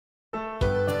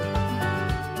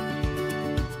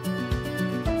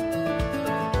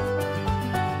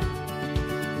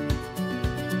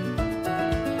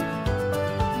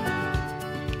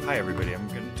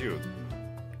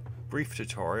brief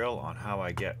tutorial on how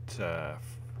I get a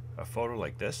photo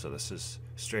like this. So this is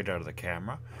straight out of the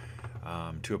camera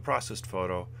to a processed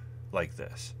photo like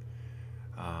this.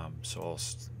 So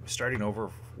starting over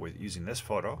with using this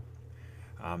photo.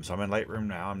 So I'm in Lightroom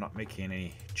now. I'm not making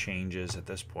any changes at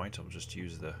this point. I'll just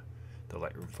use the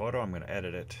Lightroom photo. I'm going to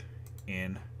edit it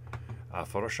in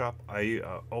Photoshop. I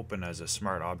open as a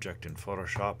smart object in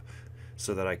Photoshop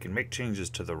so that I can make changes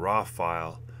to the raw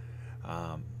file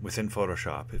within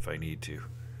Photoshop if I need to.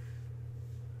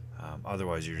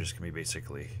 Otherwise, you're just going to be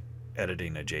basically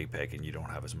editing a JPEG and you don't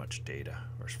have as much data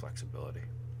or flexibility.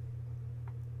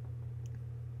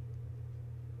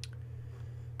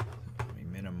 Let me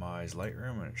minimize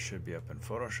Lightroom and it should be up in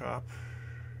Photoshop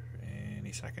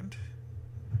any second.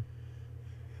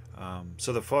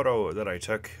 So the photo that I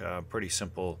took, pretty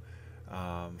simple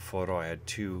photo. I had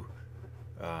two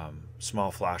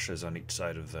small flashes on each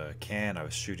side of the can. I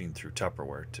was shooting through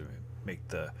Tupperware to make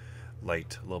the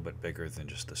light a little bit bigger than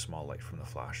just the small light from the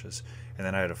flashes. And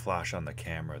then I had a flash on the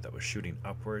camera that was shooting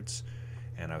upwards,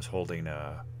 and I was holding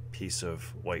a piece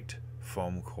of white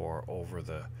foam core over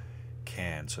the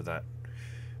can, so that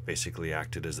basically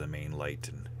acted as the main light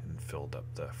and filled up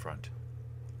the front.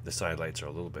 The side lights are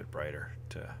a little bit brighter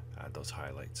to add those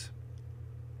highlights.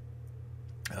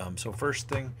 So first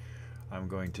thing I'm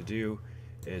going to do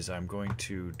is I'm going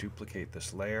to duplicate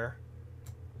this layer,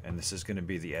 and this is going to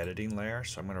be the editing layer,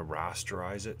 so I'm going to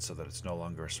rasterize it so that it's no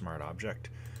longer a smart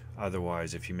object.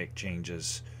 Otherwise, if you make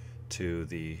changes to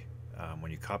the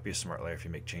when you copy a smart layer, if you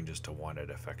make changes to one,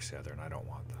 it affects the other, and I don't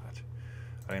want that.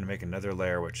 I'm going to make another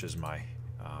layer, which is my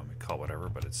call it whatever,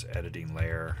 but it's editing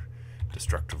layer,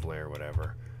 destructive layer,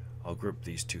 whatever. I'll group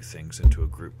these two things into a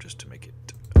group just to make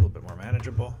it a little bit more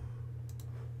manageable.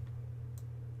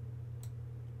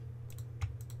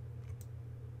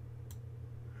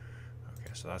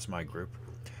 So that's my group.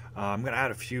 I'm going to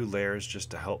add a few layers just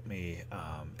to help me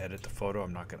edit the photo.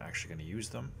 I'm not actually going to use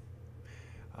them.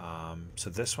 So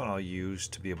this one I'll use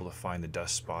to be able to find the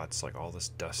dust spots, like all this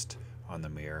dust on the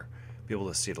mirror, be able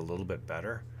to see it a little bit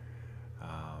better.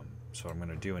 So what I'm going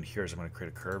to do in here is I'm going to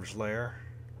create a curves layer,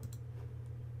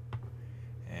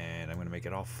 and I'm going to make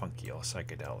it all funky, all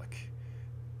psychedelic.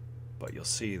 But you'll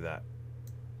see that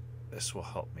this will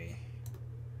help me.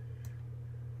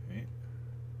 Right?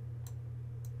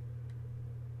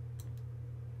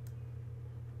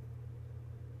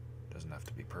 Doesn't have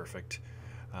to be perfect,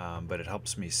 but it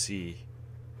helps me see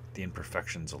the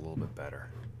imperfections a little bit better,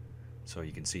 so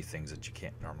you can see things that you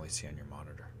can't normally see on your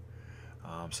monitor.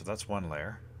 So that's one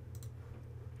layer.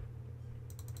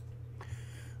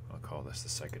 I'll call this the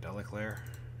psychedelic layer.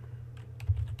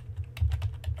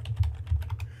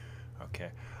 Okay,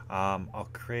 I'll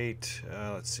create,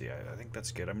 let's see, I think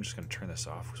that's good. I'm just going to turn this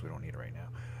off because we don't need it right now.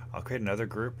 I'll create another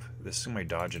group. This is my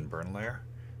dodge and burn layer.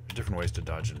 There's different ways to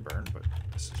dodge and burn, but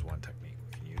this is one technique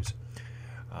we can use.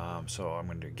 So I'm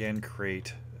going to again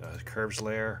create a curves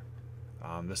layer.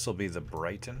 This will be the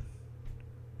brighten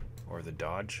or the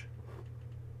dodge.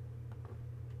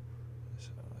 So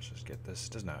let's just get this.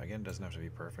 Doesn't have to be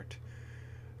perfect.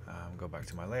 Go back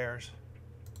to my layers.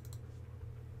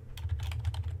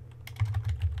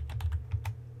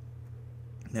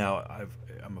 Now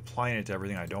I'm applying it to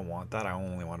everything. I don't want that. I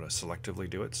only want to selectively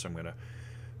do it. So I'm going to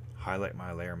highlight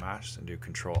my layer mask and do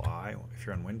Control I if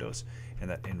you're on Windows, and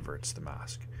that inverts the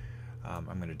mask. I'm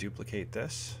going to duplicate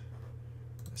this.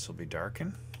 This will be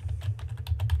darken.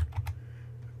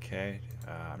 Okay,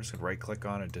 I'm just going to right click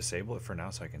on it, disable it for now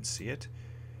so I can see it.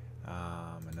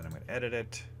 And then I'm going to edit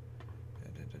it.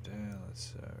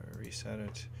 Let's reset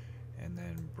it and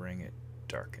then bring it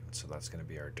darken. So that's going to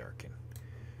be our darken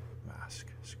mask.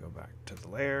 So go back to the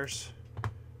layers,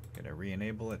 going to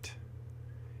re-enable it,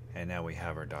 and now we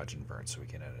have our dodge and burn, so we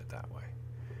can edit it that way.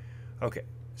 Okay,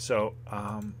 so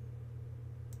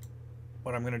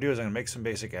what I'm going to do is I'm going to make some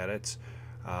basic edits.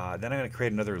 Then I'm going to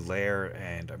create another layer,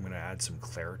 and I'm going to add some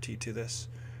clarity to this,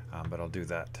 but I'll do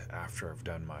that after I've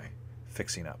done my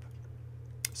fixing up.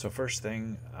 So first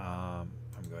thing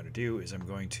I'm going to do is I'm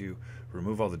going to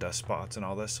remove all the dust spots and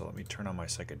all this. So let me turn on my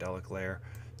psychedelic layer,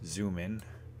 zoom in.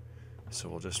 So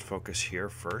we'll just focus here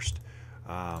first.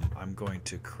 I'm going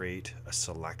to create a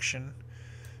selection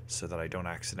so that I don't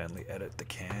accidentally edit the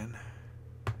can.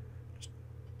 Just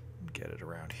get it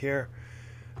around here.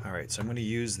 All right, so I'm going to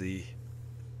use the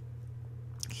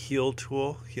heal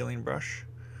tool, healing brush.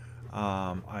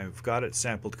 I've got it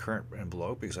sampled current and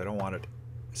below because I don't want it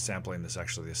sampling this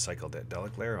actually the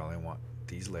psychedelic layer. I only want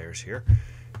these layers here,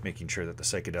 making sure that the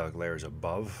psychedelic layer is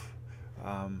above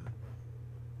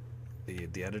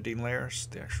the editing layers,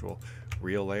 the actual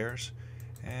real layers.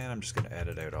 And I'm just going to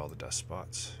edit out all the dust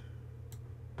spots.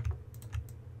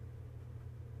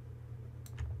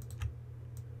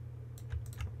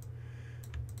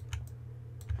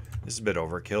 This is a bit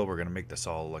overkill. We're going to make this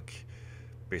all look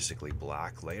basically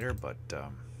black later, but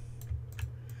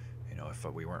you know, if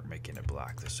we weren't making it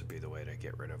black, this would be the way to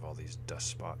get rid of all these dust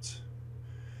spots.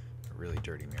 A really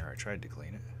dirty mirror. I tried to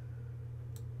clean it.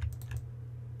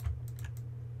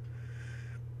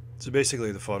 So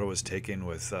basically the photo was taken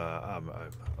with,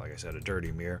 like I said, a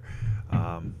dirty mirror.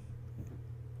 And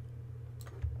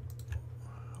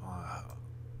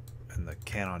the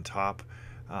can on top,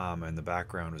 and the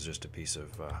background was just a piece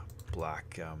of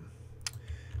black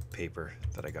paper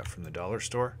that I got from the dollar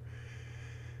store,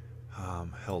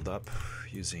 held up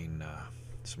using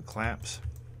some clamps.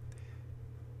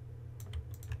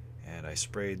 And I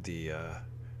sprayed the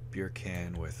beer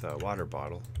can with a water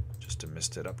bottle just to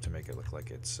mist it up to make it look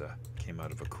like it's came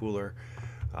out of a cooler.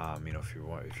 You know, if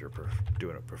you're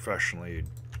doing it professionally, you'd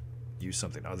use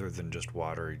something other than just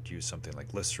water. You'd use something like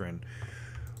glycerin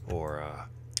or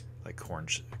like corn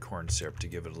syrup to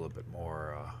give it a little bit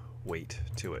more weight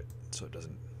to it, so it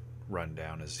doesn't run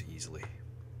down as easily.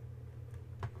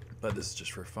 But this is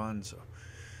just for fun, so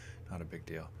not a big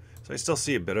deal. So I still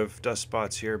see a bit of dust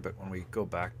spots here, but when we go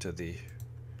back to the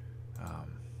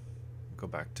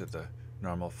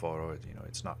normal photo, you know,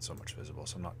 it's not so much visible,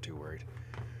 so I'm not too worried.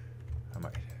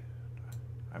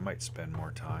 I might spend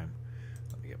more time.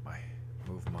 Let me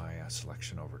move my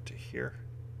selection over to here.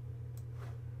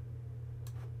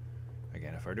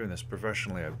 Again, if I were doing this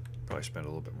professionally, I'd probably spend a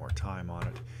little bit more time on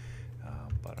it,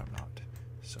 but I'm not.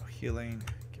 So healing,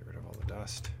 get rid of all the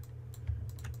dust.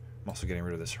 I'm also getting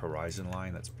rid of this horizon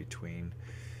line that's between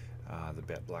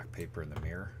the black paper and the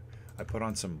mirror. I put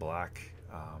on some black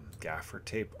gaffer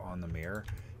tape on the mirror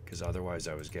because otherwise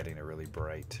I was getting a really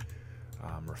bright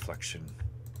reflection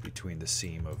between the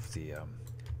seam of the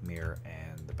mirror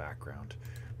and the background,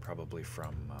 probably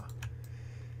from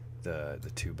the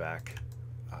two back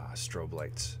strobe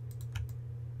lights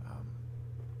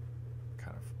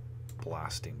kind of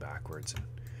blasting backwards and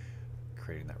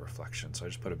creating that reflection. So I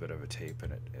just put a bit of a tape,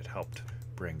 and it helped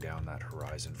bring down that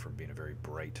horizon from being a very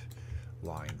bright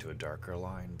line to a darker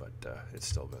line, but it's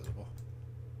still visible.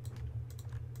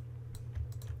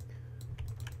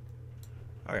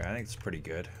 Okay, I think it's pretty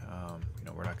good. You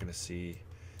know, we're not going to see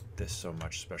this so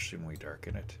much, especially when we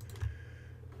darken it.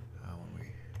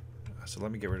 So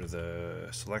let me get rid of the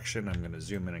selection. I'm going to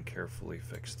zoom in and carefully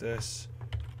fix this.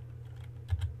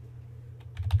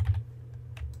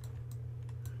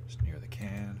 Just near the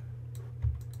can.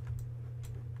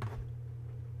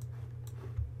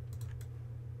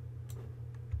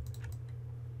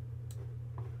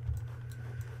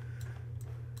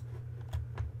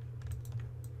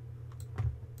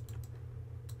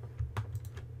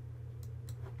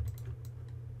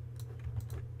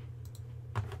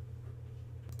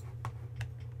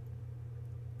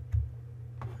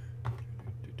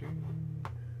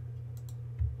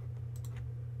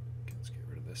 Let's get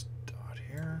rid of this dot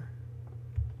here.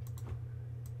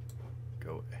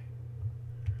 Go away.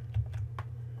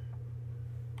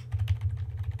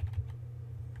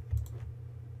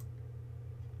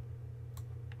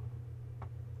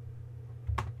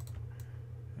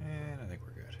 And I think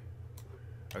we're good.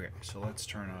 Okay, so let's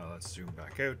zoom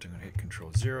back out. I'm going to hit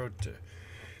Control-0 to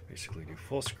basically do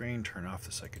full screen, turn off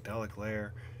the psychedelic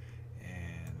layer,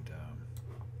 and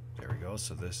there we go.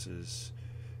 So this is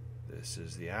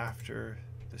the after,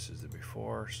 this is the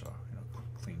before, so you know,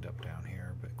 cleaned up down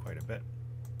here, but quite a bit.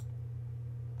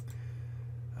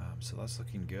 So that's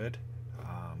looking good.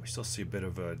 We still see a bit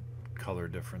of a color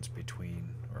difference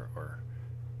between, or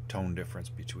tone difference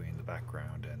between the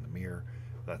background and the mirror.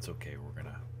 That's okay. We're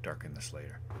gonna darken this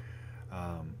later.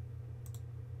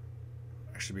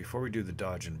 Actually, before we do the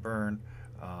dodge and burn,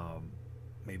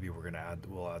 maybe we'll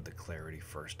add the clarity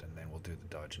first, and then we'll do the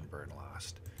dodge and burn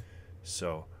last.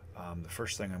 So the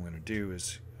first thing I'm going to do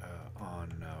is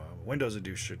on Windows, I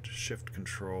do Shift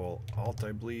Control Alt,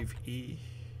 I believe, E,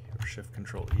 or Shift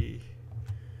Control E.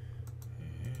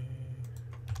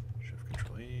 Shift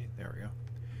Control E. There we go.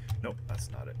 Nope, that's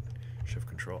not it. Shift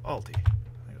Control Alt E. I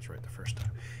think it was right the first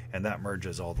time, and that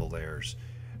merges all the layers,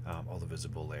 all the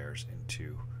visible layers,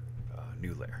 into a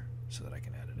new layer so that I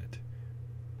can edit it.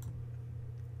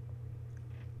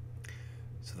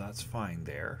 So that's fine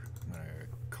there. I'm going to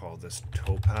call this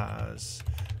Topaz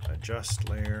Adjust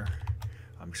layer. So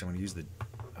I'm going to use the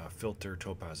filter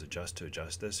Topaz Adjust to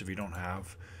adjust this. If you don't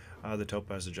have the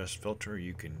Topaz Adjust filter,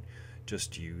 you can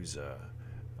just use,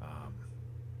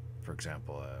 for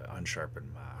example, an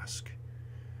unsharpened mask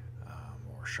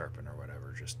or sharpen or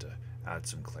whatever, just to add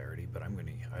some clarity. But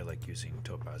I like using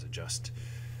Topaz Adjust.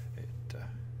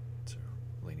 It's a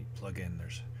really neat plugin.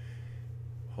 There's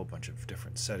a whole bunch of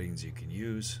different settings you can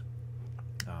use.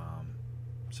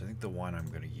 So I think the one I'm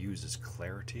going to use is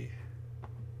clarity.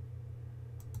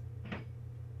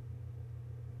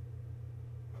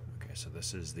 Okay, so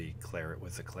this is the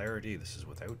with the clarity. This is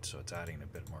without, so it's adding a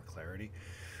bit more clarity.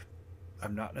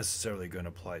 I'm not necessarily going to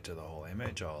apply it to the whole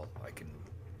image. I can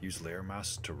use layer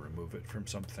mask to remove it from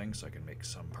something, so I can make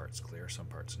some parts clear, some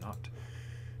parts not.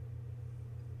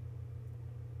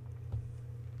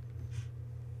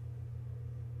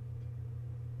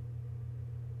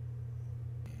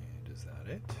 And is that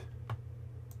it?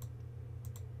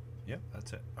 Yep,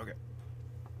 that's it. Okay.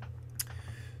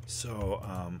 So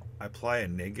I apply a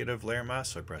negative layer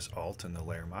mask, so I press Alt in the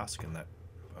layer mask, and that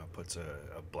puts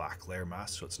a black layer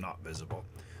mask so it's not visible,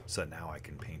 so that now I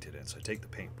can paint it in. So I take the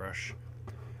paintbrush.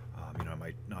 You know, I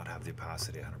might not have the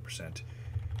opacity 100%.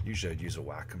 Usually I'd use a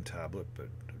Wacom tablet, but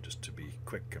just to be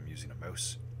quick, I'm using a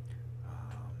mouse.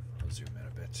 I'll zoom in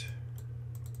a bit.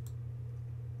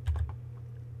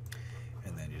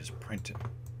 And then you just print it.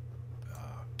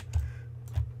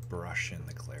 Brush in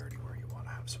the clarity where you want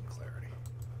to have some clarity.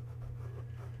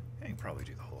 And you can probably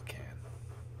do the whole can.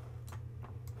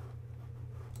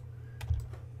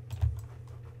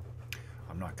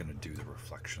 I'm not going to do the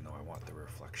reflection though. I want the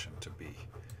reflection to be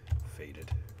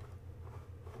faded.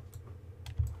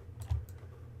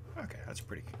 Okay, that's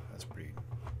pretty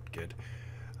good.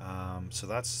 So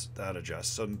that adjusts.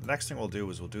 So next thing we'll do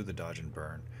is we'll do the dodge and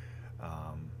burn.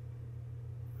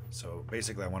 So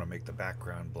basically I want to make the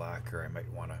background blacker.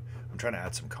 I'm trying to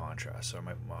add some contrast, so I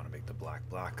might want to make the black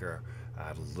blacker,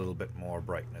 add a little bit more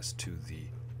brightness to the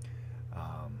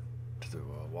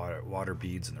water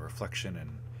beads and the reflection,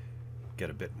 and get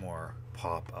a bit more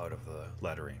pop out of the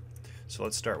lettering. So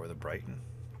let's start with a brighten.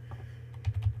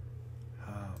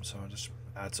 So I'll just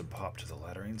add some pop to the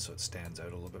lettering so it stands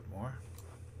out a little bit more.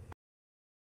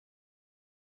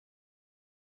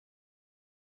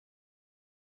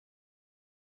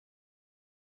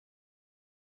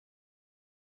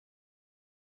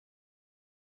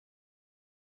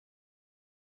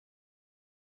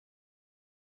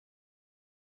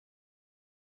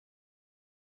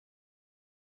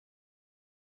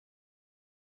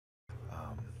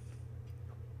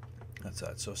 That's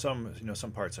that. So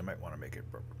some parts I might want to make it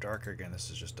darker. Again, this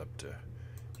is just up to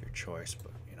your choice,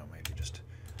 but maybe just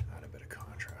add a bit of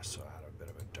contrast. So add a bit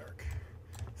of a dark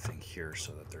thing here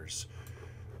so that there's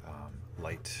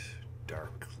light,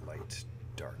 dark, light,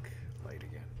 dark, light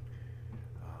again.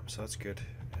 So that's good.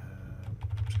 I'm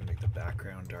just gonna make the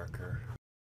background darker.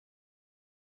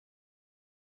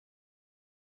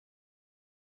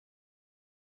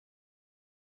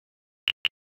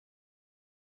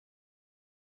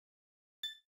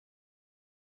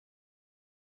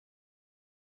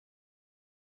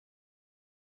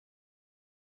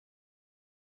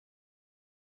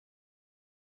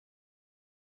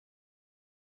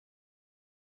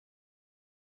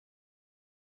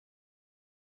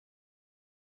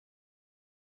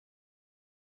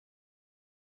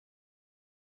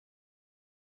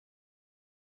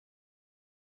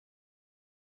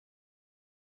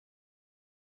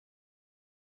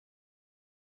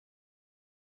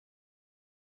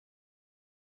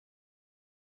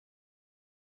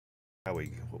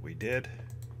 What we did.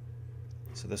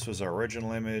 So this was our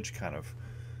original image, kind of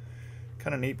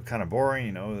neat, but kind of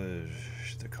boring.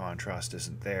 The contrast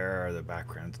isn't there, the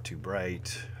background's too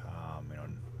bright.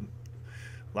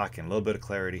 Lacking a little bit of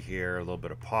clarity here, a little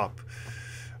bit of pop.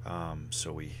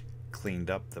 So we cleaned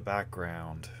up the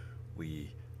background.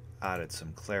 We added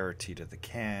some clarity to the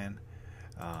can.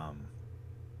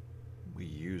 We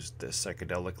used the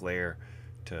psychedelic layer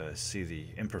to see the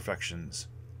imperfections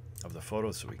of the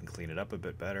photo so we can clean it up a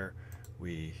bit better.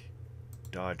 We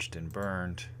dodged and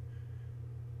burned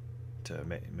to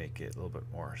make it a little bit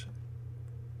more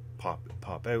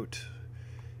pop out.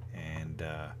 And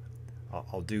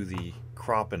I'll do the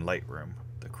crop in Lightroom,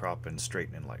 the crop and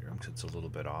straighten in Lightroom, because it's a little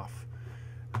bit off.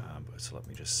 So let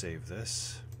me just save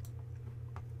this.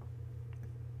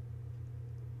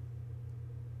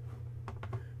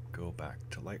 Go back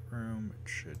to Lightroom.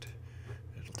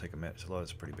 It'll take a minute to load.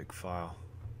 It's a pretty big file.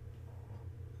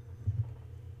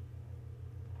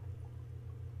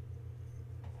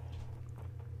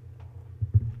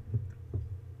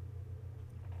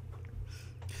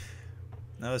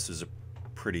 Now this is a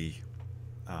pretty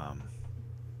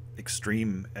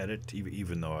extreme edit,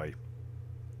 even though I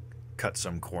cut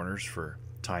some corners for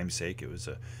time's sake. It was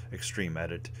an extreme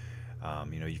edit.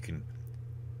 You can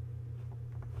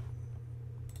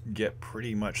get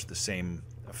pretty much the same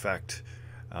effect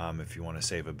if you want to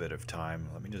save a bit of time.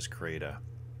 Let me just create a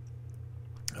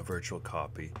virtual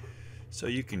copy. So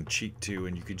you can cheat too,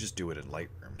 and you can just do it in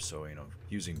Lightroom. So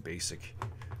using basic.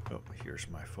 Oh, here's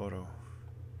my photo.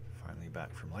 Finally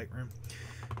back from Lightroom,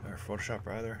 or Photoshop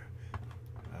rather.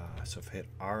 So if I hit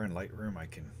R in Lightroom, I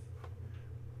can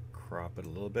crop it a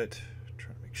little bit,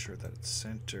 try to make sure that it's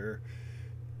center.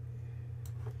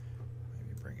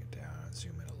 Maybe bring it down and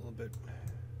zoom in a little bit.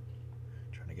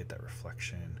 Trying to get that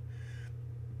reflection.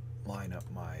 Line up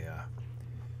my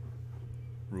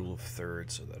rule of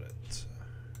thirds so that it's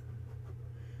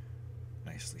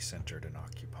nicely centered and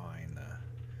occupying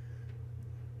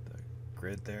the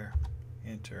grid there.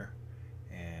 Enter.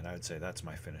 And I would say that's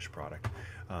my finished product.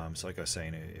 So like I was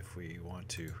saying, if we want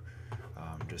to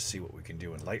just see what we can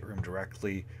do in Lightroom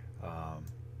directly,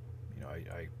 you know,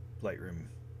 Lightroom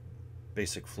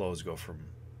basic flows go from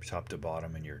top to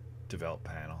bottom in your develop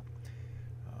panel.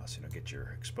 So you know, get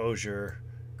your exposure,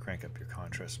 crank up your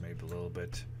contrast maybe a little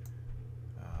bit,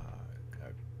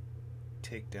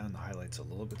 take down the highlights a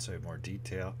little bit so you have more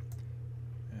detail,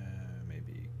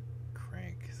 maybe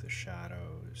crank the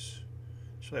shadows.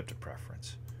 It's really up to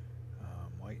preference.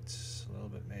 Whites a little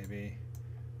bit maybe,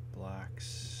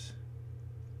 blacks.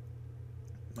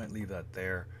 Might leave that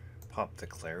there. Pop the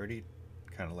clarity,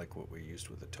 kind of like what we used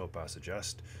with the Topaz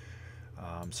adjust.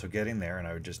 So getting there, and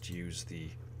I would just use the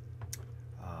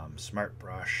smart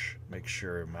brush, make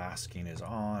sure masking is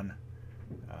on,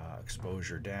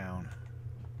 exposure down.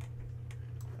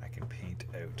 I can paint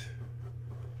out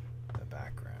the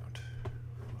background.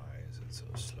 Why is it so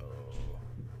slow?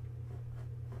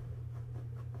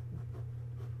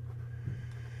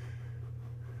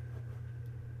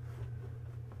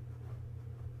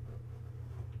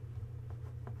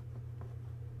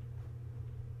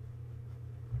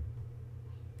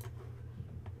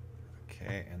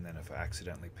 Okay, and then if I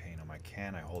accidentally paint on my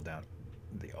can, I hold down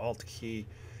the Alt key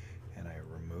and I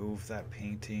remove that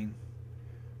painting.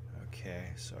 Okay,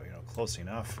 so you know, close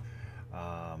enough.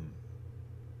 I'm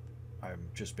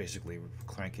just basically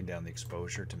cranking down the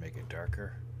exposure to make it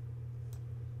darker.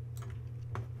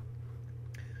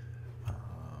 I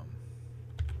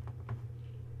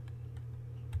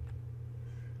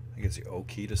think it's the O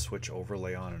key to switch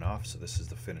overlay on and off. So this is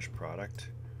the finished product,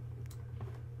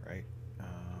 right?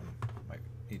 Might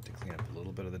need to clean up a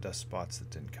little bit of the dust spots that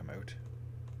didn't come out.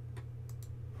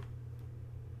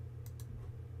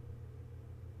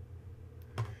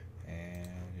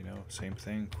 Same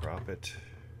thing, crop it.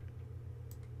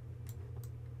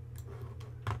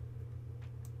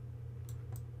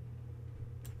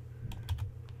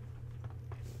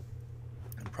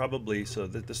 And probably, so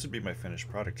this would be my finished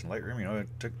product in Lightroom. You know, it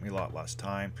took me a lot less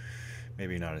time,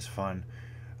 maybe not as fun,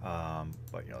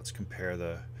 but you know, let's compare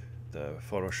the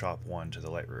Photoshop one to the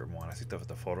Lightroom one. I think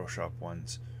the Photoshop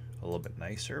one's a little bit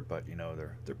nicer, but you know,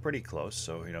 they're pretty close.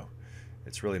 So you know,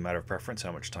 it's really a matter of preference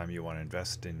how much time you want to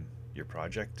invest in your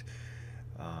project.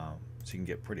 So you can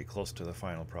get pretty close to the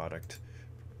final product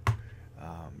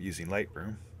using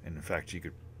Lightroom, and in fact you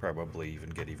could probably even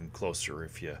get even closer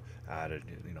if you added,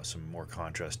 you know, some more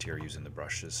contrast here using the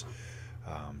brushes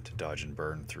to dodge and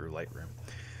burn through Lightroom.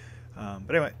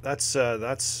 But anyway,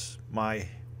 that's my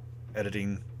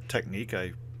editing technique.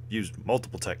 I use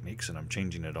multiple techniques and I'm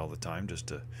changing it all the time just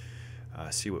to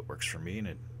see what works for me, and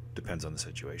it depends on the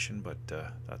situation, but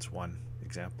that's one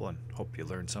example, and hope you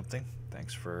learned something.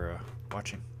 Thanks for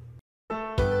watching.